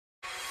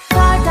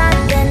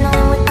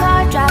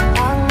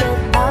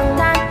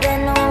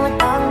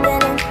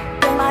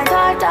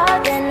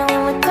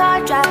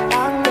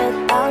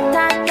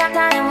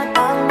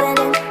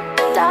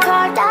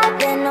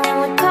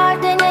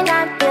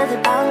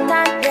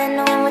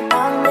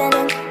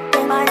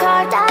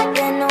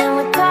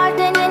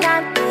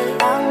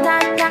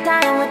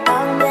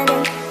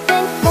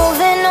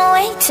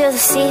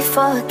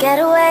for a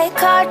getaway.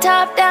 Car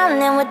top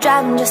down and we're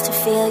driving just to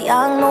feel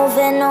young.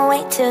 Moving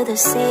away to the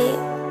sea,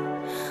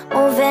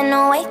 moving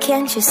away,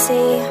 can't you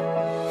see?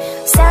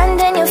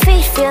 Sand in your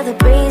feet, feel the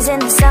breeze in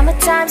the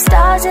summertime.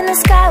 Stars in the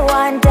sky,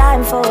 one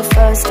dime for a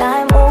first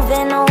time.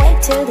 Moving away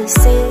to the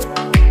sea,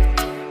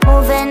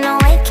 moving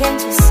away,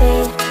 can't you see?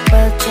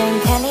 We'll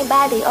drink honey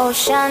by the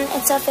ocean,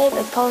 it's our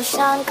favorite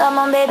potion. Come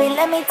on baby,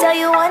 let me tell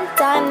you one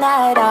time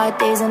that our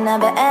days will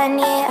never end,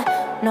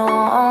 yeah. No,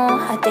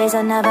 our days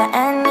will never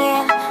end,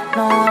 yeah.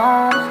 No.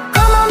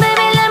 Come on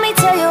baby, let me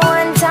tell you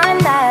one time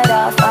that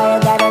our fire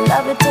got a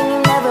love it till you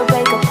never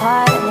break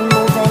apart. And we're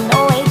moving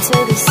away to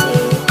the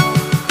sea,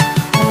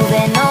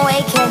 moving away,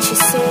 can't you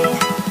see?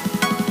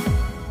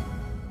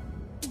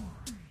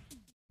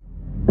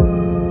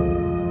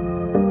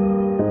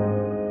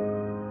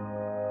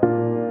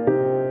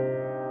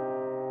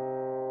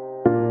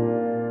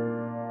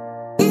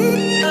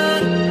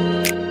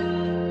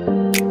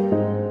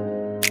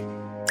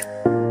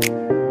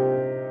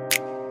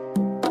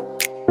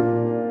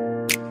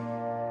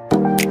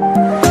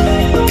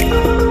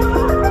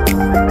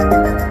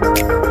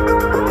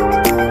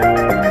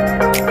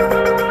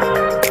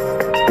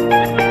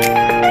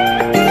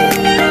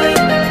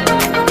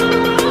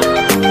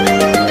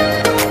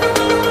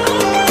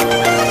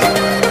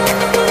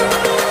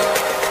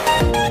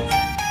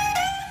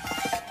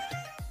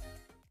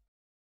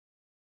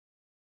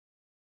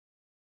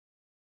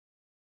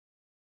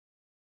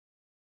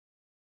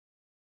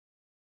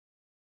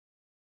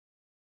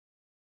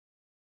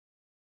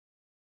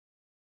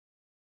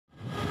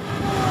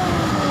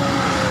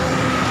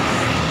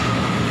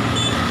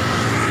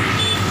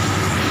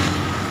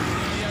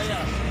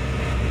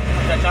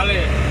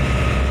 Cale.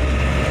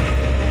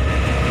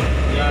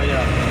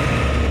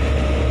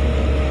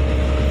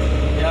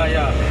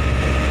 Ya.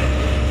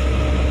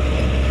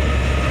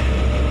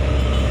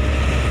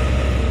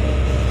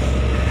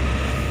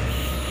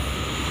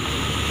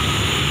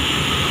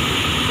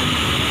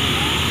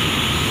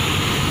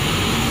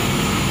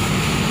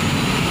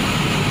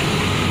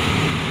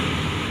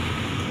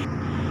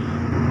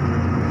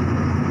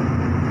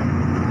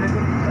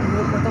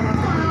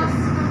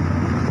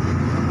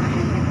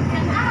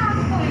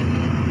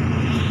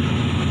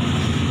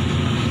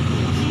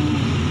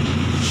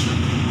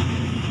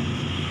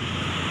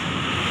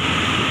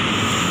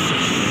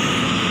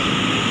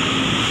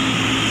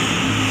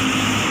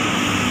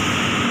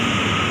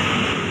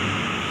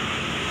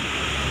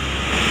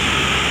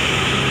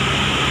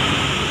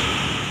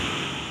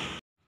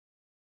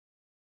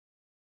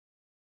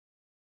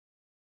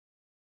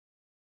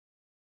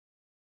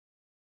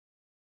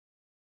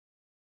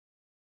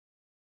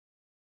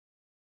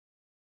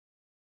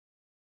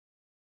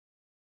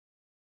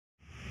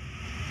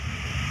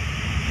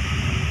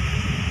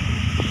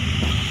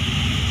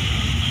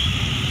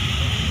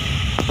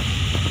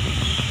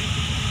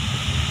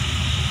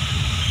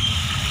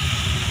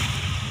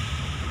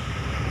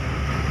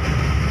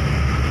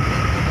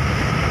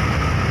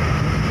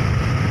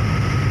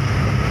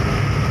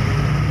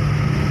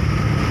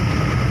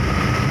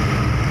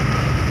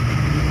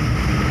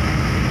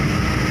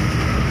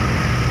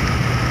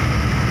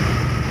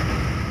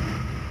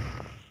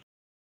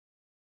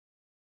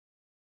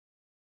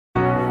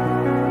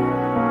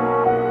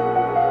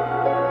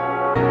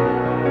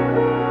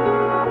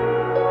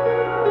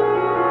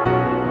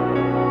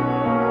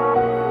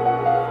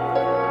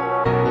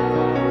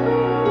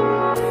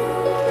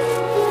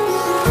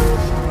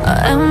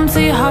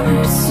 Empty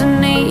hearts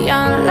and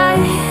neon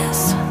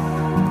lights,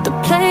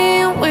 they're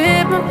playing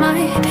with my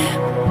mind.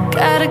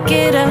 Gotta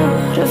get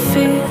out of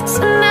here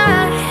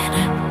tonight.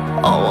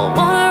 Oh, I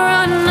wanna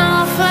run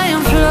off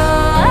and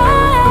fly.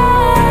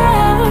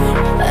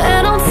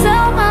 And I'll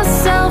tell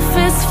myself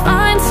it's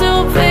fine to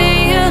be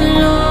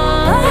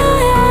alone,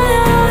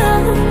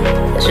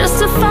 just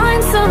to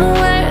find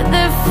somewhere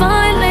that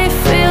finally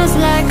feels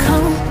like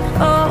home.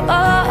 Oh,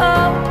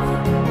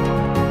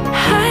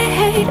 I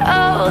hate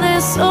all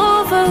this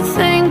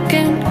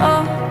overthinking.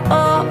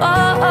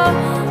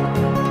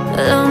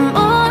 The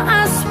more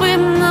I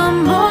swim, the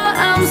more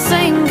I'm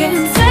sinking.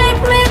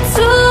 Take me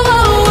to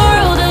a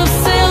world of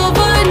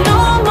silver, no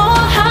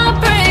more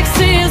heartbreaks,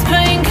 tears,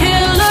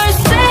 painkillers.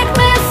 Take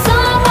me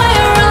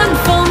somewhere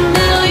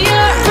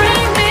unfamiliar,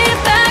 bring me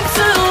back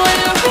to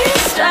where we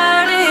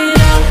started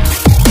out.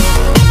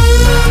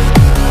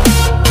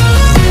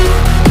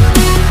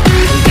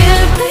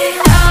 Get me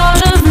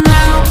out of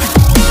now.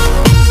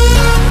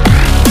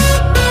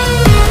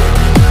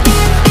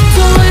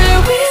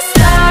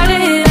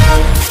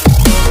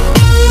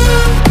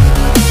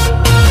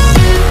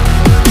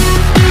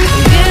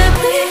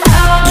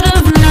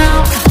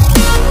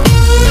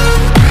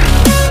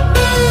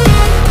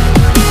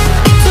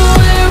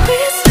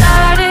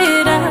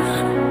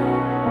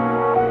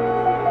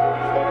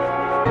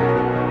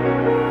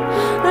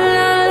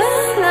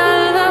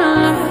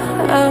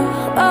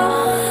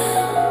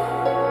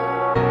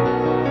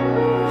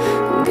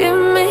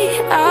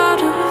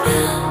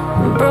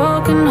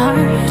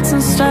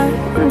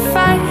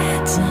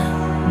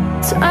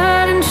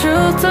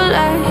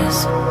 lies.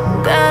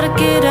 Gotta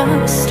get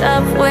up,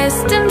 stop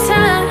wasting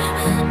time.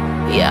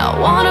 Yeah, I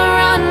wanna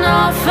run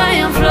off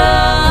and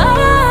fly.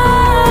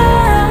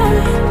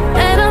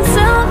 And I'll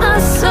tell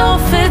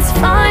myself it's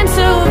fine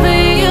to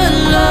be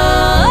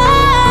alone,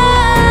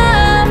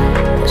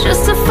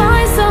 just to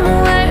find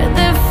somewhere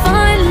that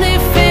finally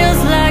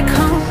feels like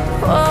home.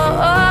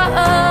 Oh,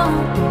 oh, oh.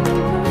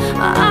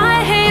 I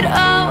hate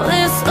all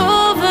this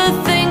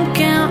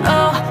overthinking.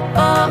 Oh,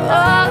 oh,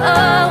 oh,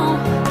 oh.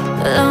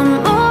 The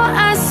more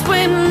I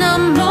swim, the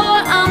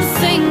more I'm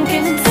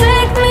sinking.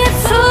 Take me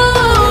to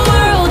a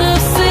world of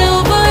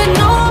silver.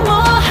 No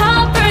more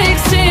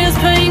heartbreaks, tears,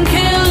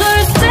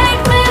 painkillers.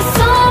 Take me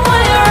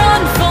somewhere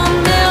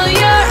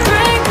unfamiliar.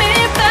 Bring me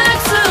back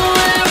to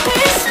where we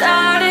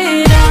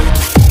started out.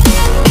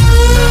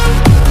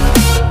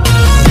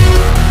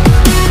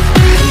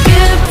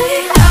 Get me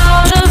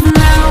out of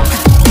now,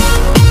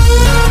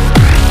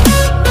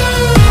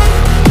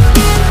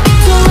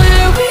 to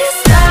where we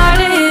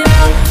started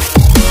out.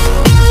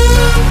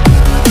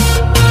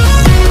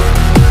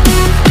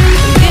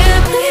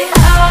 Get me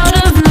out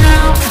of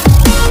now,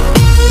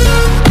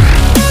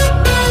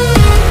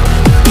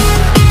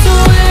 to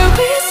where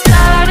we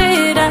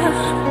started out.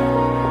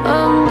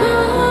 Oh no,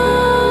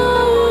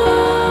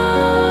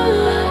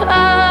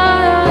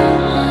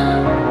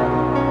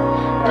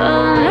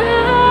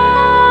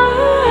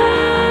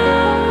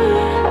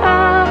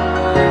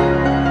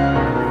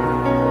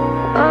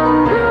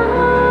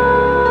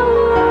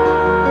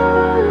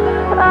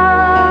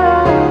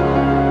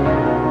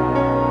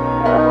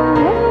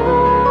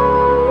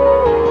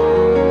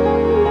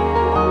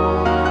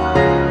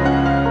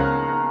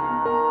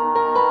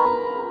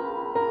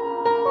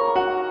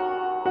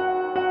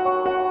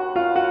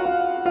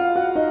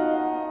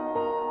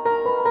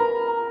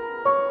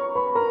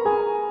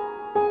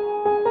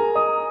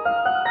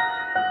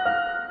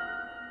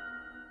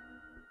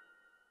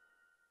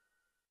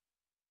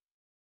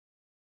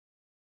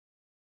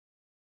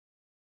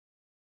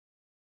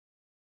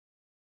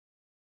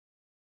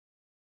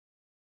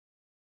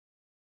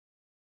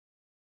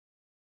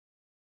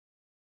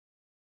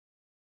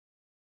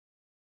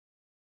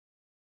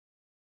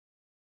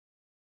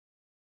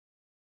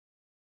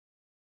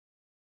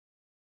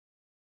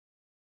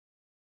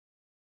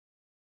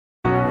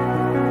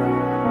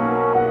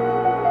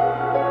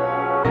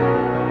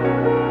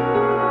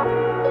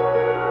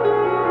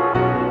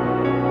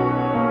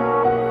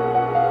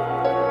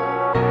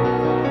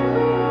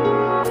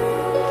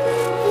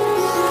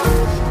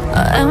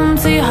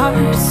 empty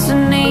hearts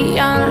and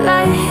neon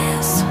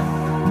lights,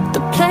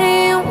 they're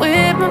playing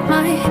with my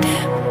mind.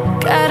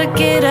 Gotta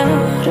get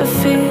out of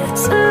here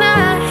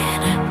tonight.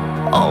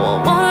 Oh, I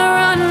wanna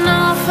run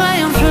off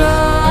and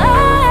fly.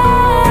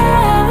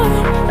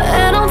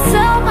 And I'll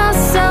tell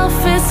myself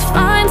it's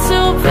fine to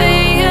be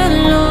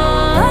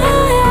alone,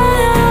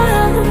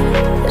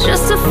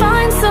 just to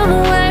find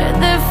somewhere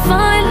that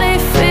finally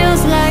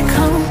feels like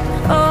home.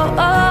 Oh,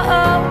 oh,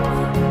 oh.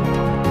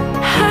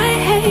 I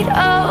hate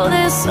all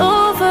this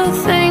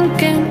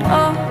overthinking.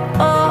 Oh,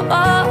 oh,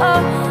 oh,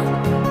 oh.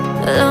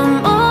 The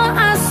more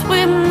I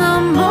swim, the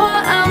more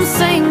I'm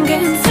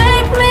sinking.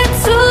 Take me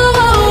to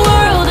a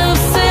world of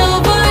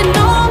silver.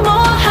 No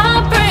more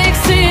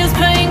heartbreaks, tears,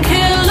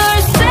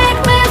 painkillers. Take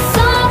me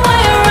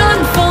somewhere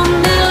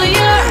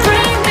unfamiliar.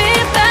 Bring me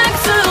back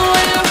to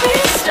where we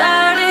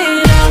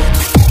started out.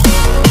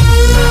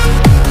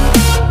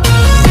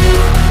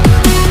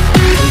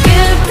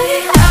 Get me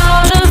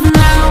out of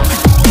now,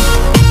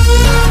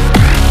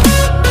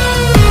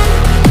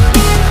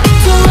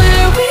 to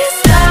where we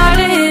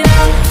started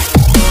out.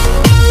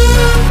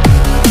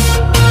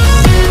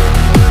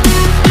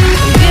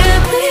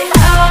 Get me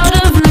out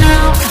of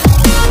now,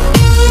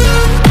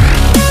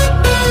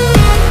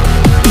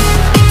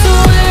 to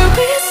where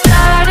we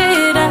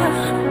started out.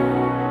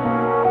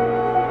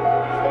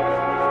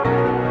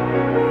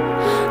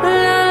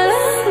 La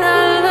la la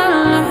la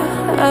la,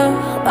 oh,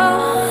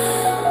 oh.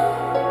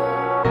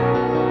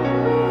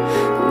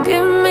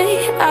 Get me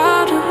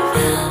out of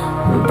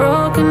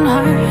broken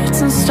hearts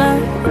and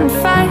starting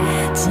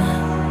fights,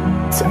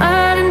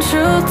 turning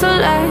truth to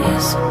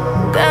lies.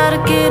 Gotta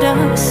get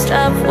up,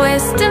 stop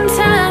wasting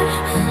time.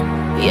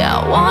 Yeah,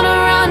 I wanna